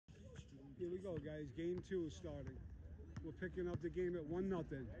Here we go, guys. Game 2 is starting. We're picking up the game at 1-0.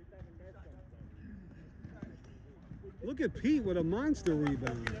 Look at Pete with a monster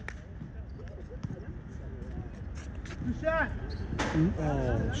rebound.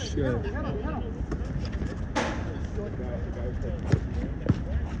 Oh, shit. Stay there.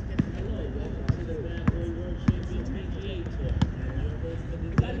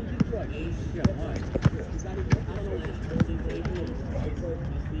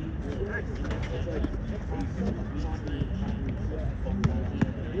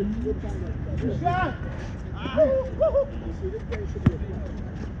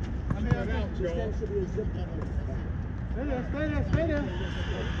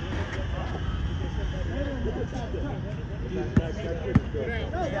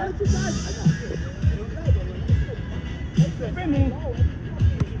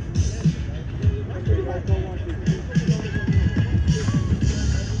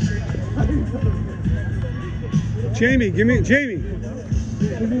 Jamie, Jamie.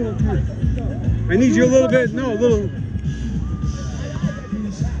 I need you a little bit, a little.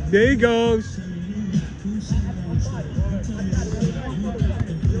 There he goes.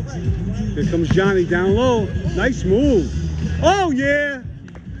 Here comes Johnny down low. Nice move. Oh, yeah.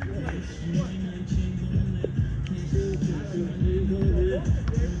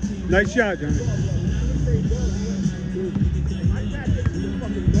 Nice shot, Johnny.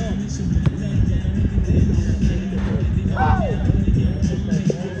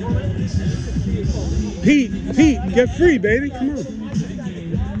 Pete, get free, baby. Come on.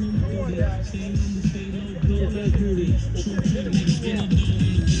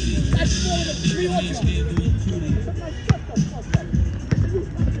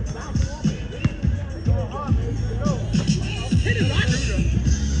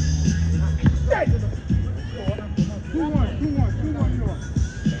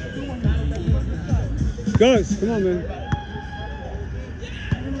 Guys, come on, man.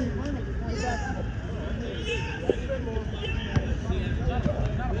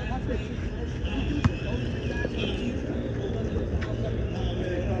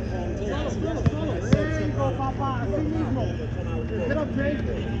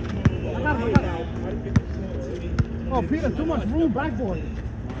 Oh, Peter, too much room, backboard.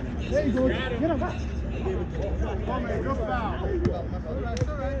 There you go. Get him back. Come on, good foul. That's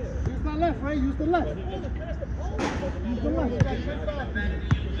all right. Use the left, right? Use the left. Use the left.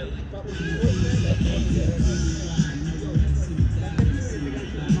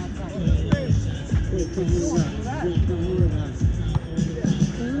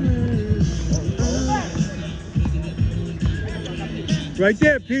 Right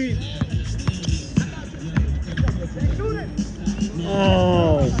there, Pete.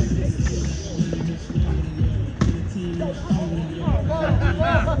 Oh.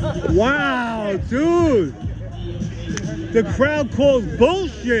 Wow, dude. The crowd calls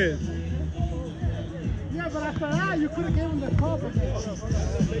bullshit. Yeah, but after that, you could have given the call.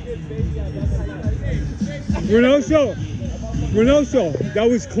 Renoso, that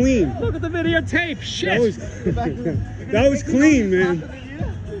was clean. Look at the videotape. Shit. That was clean, man.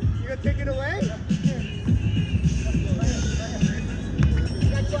 You gonna take it away?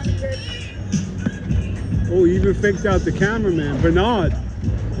 Oh, he even faked out the cameraman, Bernard.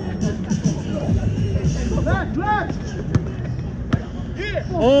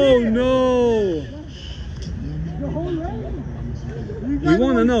 Oh no! We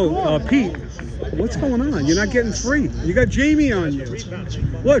want to know, Pete, what's going on? You're not getting free. You got Jamie on you.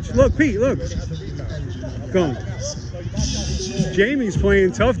 Look, Pete, look. Go on. Jamie's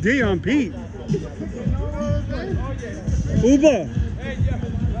playing tough D on Pete. Uba.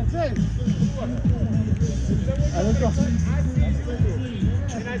 That's it.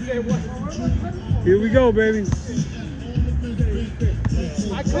 Here we go, baby.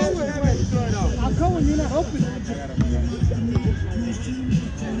 I'm going, you're not open.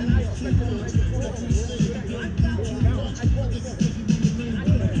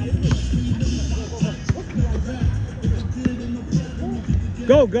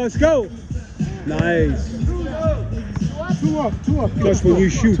 Go, Gus, go. Nice. Two up. Gus, when you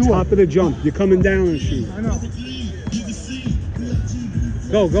shoot, top of the jump, you're coming down and shoot. I know.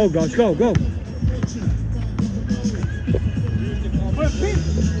 Go, Gus, go.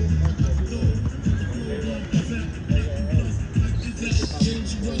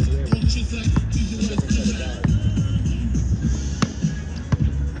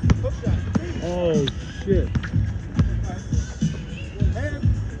 Oh, shit.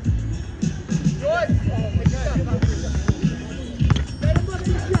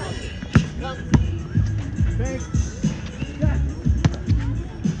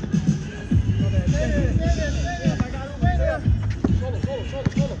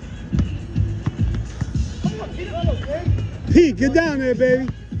 Pete, get down there, baby.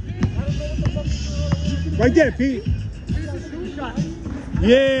 Right there, Pete.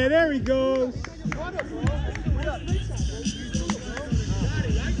 Yeah, there he goes.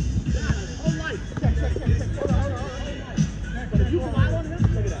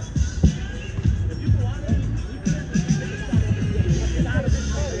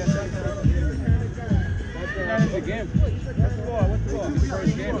 Again. What's the ball? What's the ball?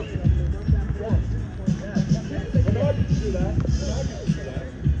 First game. Lombardi can do that.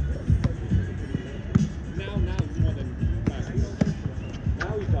 Now more than last week.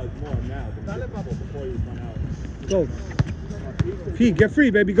 Now he does more now than before he went out. Go. Pete, get free,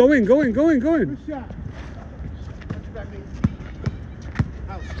 baby. Go in, go in, go in, go in. Good shot.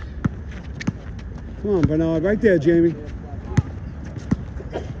 Come on, Bernard. Right there, Jamie.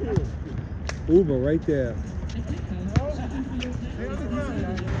 Uber right there.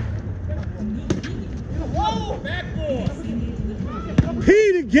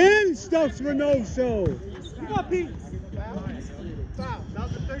 Pete again stuffs Reynoso. Come on, Pete. Foul. That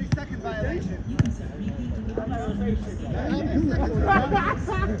was a 30-second violation.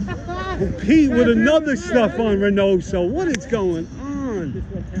 Pete with another stuff on Reynoso. What is going on?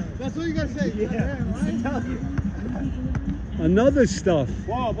 That's what you gotta say. Yeah, right? Another stuff.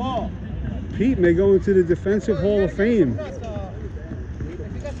 Ball. Pete may go into the Defensive Hall of Fame.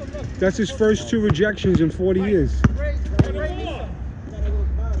 That's his first 2 rejections in 40 years.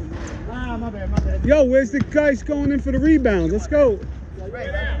 My bad. Yo, where's the guys going in for the rebound? Let's go.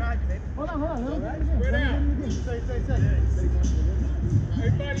 Hold on. Spread out. Say.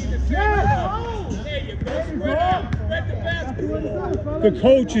 Everybody in the center. Yeah. There you go. Spread out. Spread the basketball. The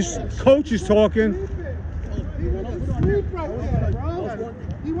coach is talking. Sleep right there, bro.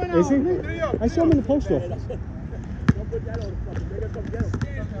 He went out. Is he? I saw him in the post office.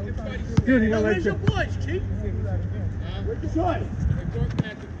 Dude, he went like that. boys, Chief? Where's your choice?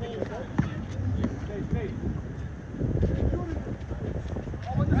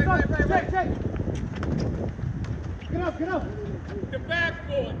 Get up. The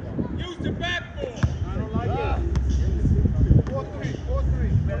backboard. Use the backboard. I don't like it. 4-3.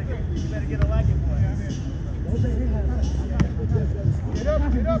 You better get a lagging boy. Get up.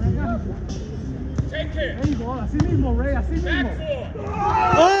 Take care. There you go. Así mismo, Ray. Así mismo. Backboard.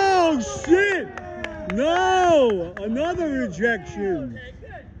 Oh, shit! No! Another rejection.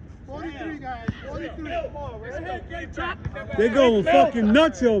 43, guys. 43. They're going fucking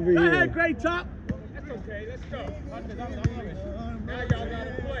nuts over Go ahead, here. great top. That's okay. Let's go. Now y'all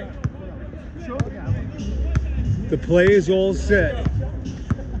gotta play. The play is all set.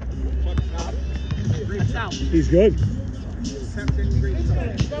 He's good.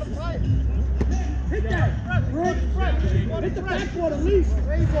 Hit that. Hit the backboard at least.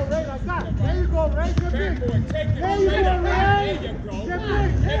 There you go, Ray. Like that. There you go, Ray. Get big. Backboard. Take it. There you go, Ray. There you go. Get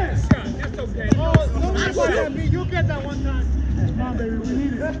big. Take Yeah. the shot. That's okay. Don't worry about that, B. You'll get that one time. Come on, baby. We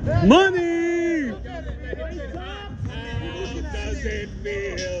need it. Money! Does it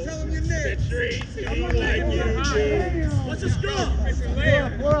feel? Tell him your name. Treaty like you do. What's the score? Missing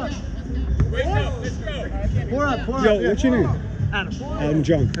layup. Pour up. Wake up. Let's go. Pour up. Yo, what's your name? Adam. Adam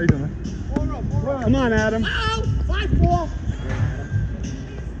Jung. How you doing, man? Pour up. Come on, Adam. 5-4.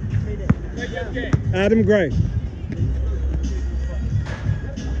 Play your game. Adam Gray.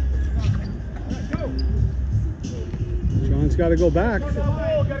 John's got to go back.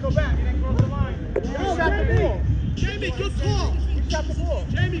 Gotta go back. He didn't cross the line. He shot the ball. Jamie, good call. He shot the ball.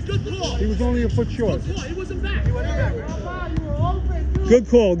 Jamie, good call. He was only a foot short. He wasn't back. He wasn't back. You were open, too. Good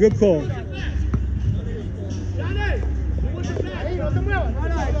call, good call. Johnny, he wasn't back. Hey, no te muevas.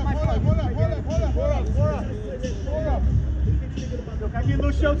 Hold up. Can I get a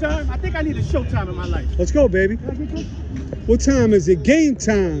little showtime? I think I need a showtime in my life. Let's go, baby. What time is it? Game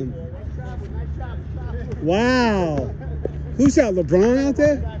time. Wow. Who's that? LeBron out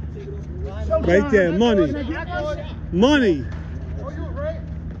there? Right there. Money. Money.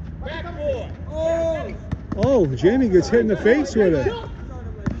 Backboard. Oh, Jamie gets hit in the face with it.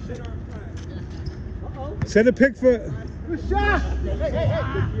 Set a pick for... Good shot. Hey.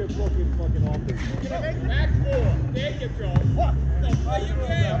 Backboard. There you go. No, play your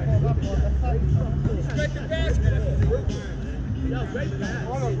game. Spread the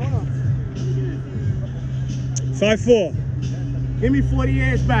basketball. 5-4. Give me 40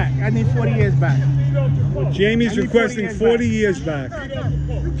 years back. I need 40 years back. Jamie's requesting 40 years back.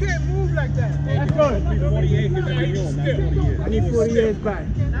 You can't move like that. That's good. I need 40 years back.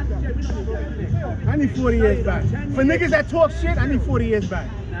 I need 40 years back. For niggas that talk shit, I need 40 years back.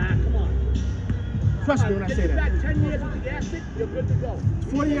 Trust me when I say that. Back 10 years with the acid, you're good to go.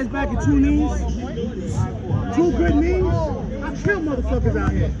 40 years back and 2 knees. 2 good knees. I kill motherfuckers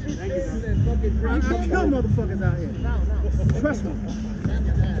out here. I kill motherfuckers out here. Trust me.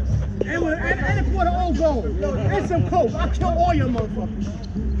 And for the old gold. And some coke. I'll kill all your motherfuckers.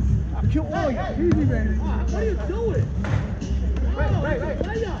 I'll kill all you. Easy, man. What are you doing? Right.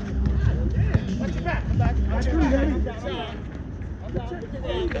 Watch your back. That's good, baby.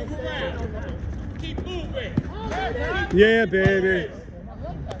 Keep moving. Yeah, baby.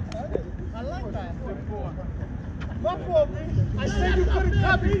 I like that. My fault, man. I said you couldn't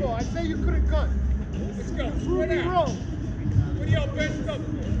cut before. I said you couldn't cut. Let's go. Prove me wrong. What are y'all best up?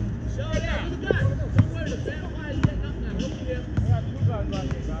 Shut it out. Don't worry, the bad guy is getting up now. Look here.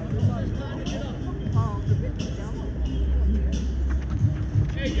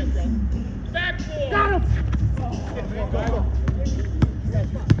 There you go. Back four. Got him!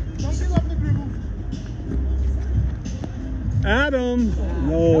 Don't give up the dribble. Adam.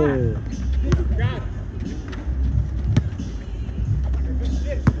 No. Got it.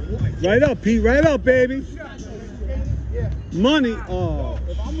 Right up, Pete. Right up, baby. Yeah. Money. Oh.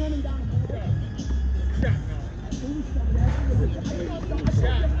 If I'm running down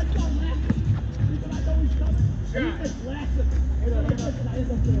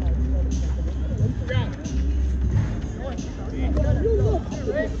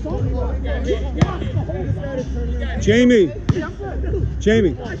Jamie.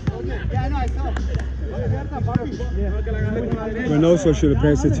 Jamie. Yeah, I know, I saw. Reynoso should have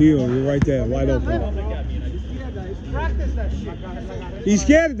passed it to you. You're right there, wide open. Practice that shit. He's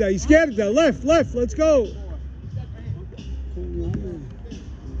scared of that. He's scared of that. Left. Let's go.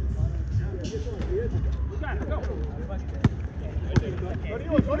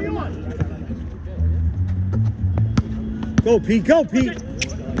 What do you want? Go, Pete. Go, Pete.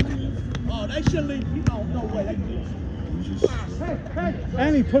 Oh, they should leave. No way. Hey.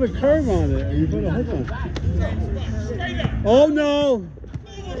 And he put a curve on it. He put a hook on it. Oh, no.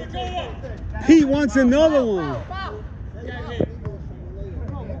 Pete wants another one.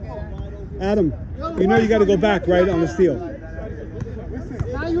 Adam, you know you got to go back, right, on the steal.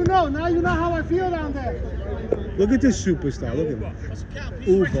 Now you know how I feel down there. Look at this superstar. Look at him.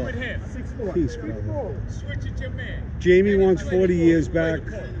 Uber. Peace, brother. Switch it to man. Jamie wants 40 years back.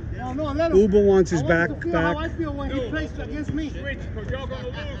 No, let him. Uber wants his I back. want to feel how I feel when he plays against me. Switch, because y'all going to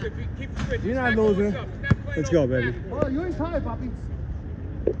lose if you keep switching. You're not losing. Let's go, baby. Oh, you ain't tired, papi.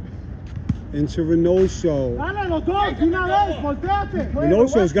 Into Reynoso. Dale, los dos, de una vez, volteate.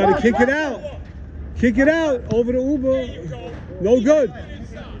 Reynoso's got to kick it out. Kick it out over to Uber. No good.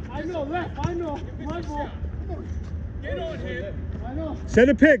 I know, left, I know. My ball. Get on him. I know. Set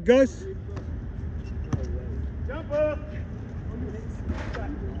a pick, Gus. Jump up.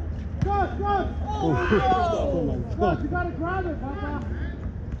 Gus. Oh, my Gus, God. you gotta grab it, Papa.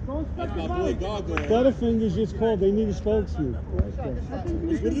 Don't step the ball. Butterfingers just called. They need a spokesman.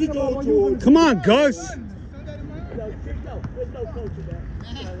 What did he go to? Come on, Gus.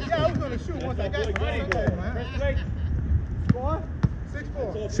 Yeah, I was gonna shoot once I got it. Score?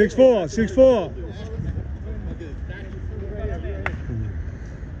 6-4. 6-4.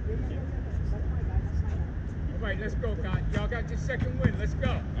 All right, let's go, guys. Y'all got your second win. Let's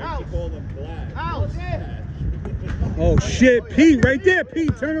go. Out. Oh, shit. Pete, right there.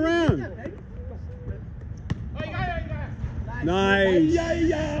 Pete, turn around. Oh, you got it. Nice.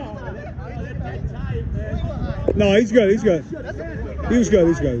 No, he's good. He was good.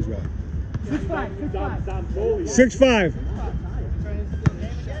 6-5.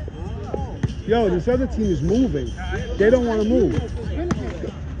 Yo, this other team is moving. They don't want to move.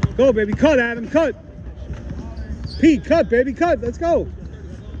 Go, baby. Cut, Adam. Cut. Pete, cut, baby. Cut. Let's go.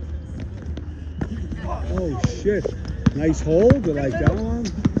 Oh, shit. Nice hold. I like that one.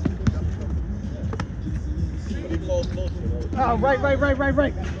 Oh, right.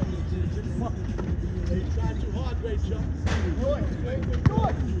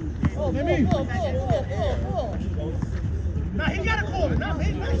 Nah, he gotta call it. Not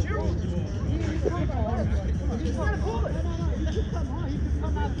me, not you. He's gotta call it. He just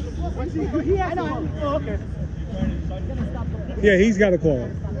come after the ball. He has to. Oh, okay. Yeah, he's got to call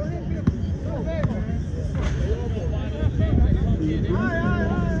it.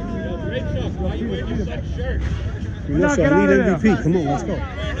 You know, so I need MVP. Come on, let's go.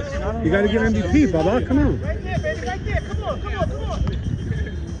 You got to get MVP, Baba. Come on. Right there, baby. Right there. Come on.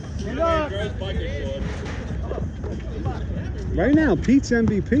 Right now, Pete's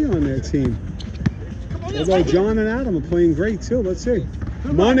MVP on their team. Although John and Adam are playing great too. Let's see.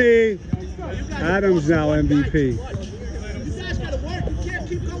 Money. Adam's now MVP. You guys gotta work. You can't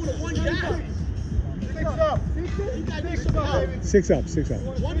keep going with one guy. 6 up, 6 up.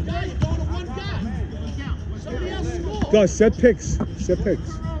 One guy, you're going to one guy. Somebody else score. Gus, set picks. Set picks.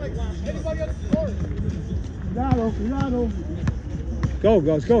 Anybody else score? Go,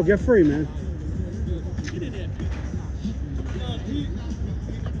 Gus, go. Get free, man.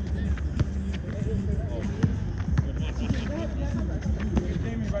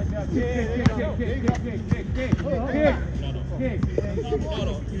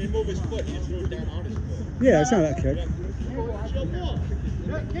 Yeah, it's not that kick.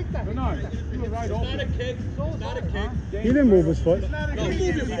 He didn't move his foot.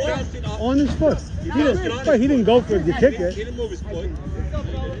 On his foot. He didn't go for it to kick it. He didn't move his foot.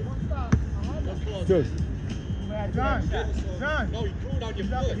 Good. John. No, he threw it on your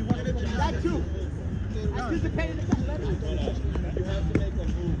foot. That too. Anticipated the letter. You have to make a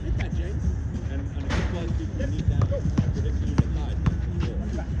move. Hit that, James. And if you need that, predicting you the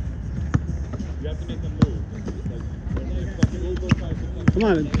side. You have to make a move. Come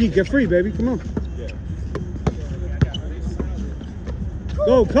on, Pete, get free, baby. Come on. Yeah.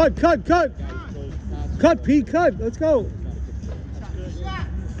 Go, cut. Cut, Pete, cut. Let's go.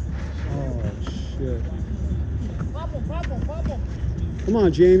 Oh, shit. Come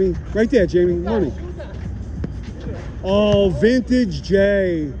on, Jamie. Right there, Jamie. Money. Oh, vintage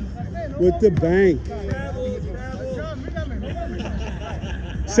J with the bank.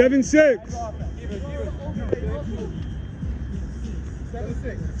 7-6.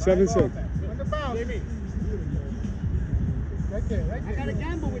 7-6. Right there. I gotta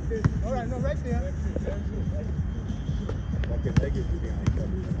gamble with this. All right, no, right there.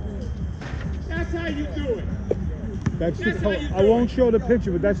 That's how you do it. That's the coach. I won't show the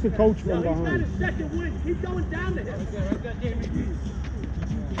picture, but that's the coach from behind. He's got a second win. Keep going down to him.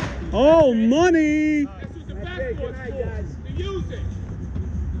 Oh, money! That's what the backboard's for. To use it.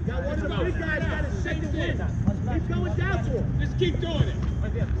 Got one of the big guys got a second win. Keep going down to him. Just keep doing it.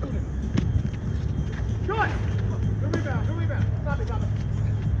 Good. Good rebound. Stop it.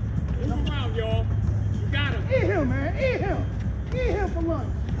 Move around, y'all. You got him. Eat him, man. Eat him for lunch.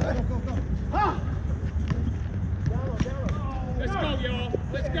 Go. Huh? Let's go, y'all.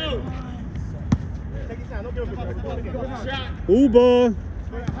 Let's go. Take your time. Don't give up. Shot. Uber.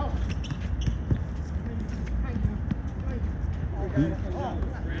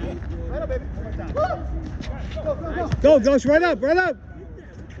 Right up, baby. Go, Ghost. Right up.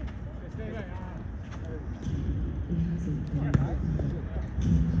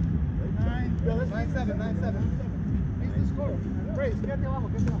 9-7. He's the scorer. Brace, get the level.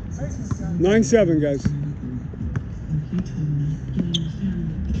 9-7, guys.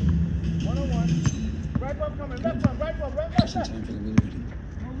 101. Right bump coming. Left bump. Right. No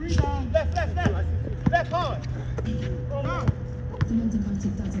rebound. Left hard.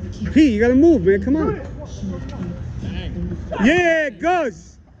 Pete, you gotta move, man. Come on. Yeah,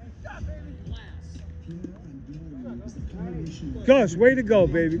 Gus. Gus, way to go,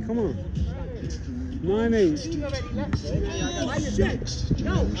 baby. Come on. 9-8.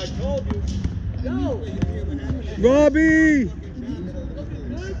 No. I told you. No. Robbie. God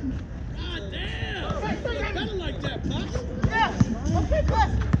damn! Better like that, Pops. Yeah. Okay,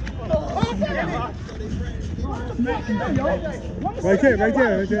 pass. Right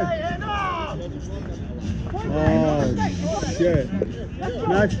there. Oh, shit.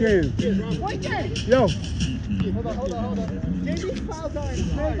 Match game. Yo. Hold on. JB's fouls are in.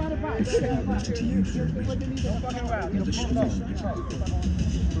 Players on the box.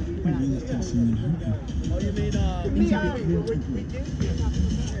 Oh, you mean,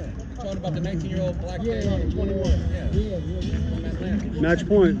 talking about the 19-year-old black kid on 21. Yeah. Match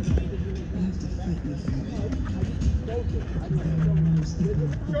point.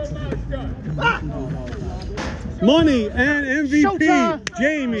 Money and MVP, Showtime.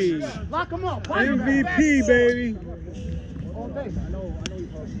 Jamie. Lock him up. MVP, baby. All day.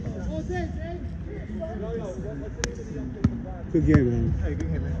 All day, Good game, man.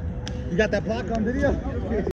 You got that block on video?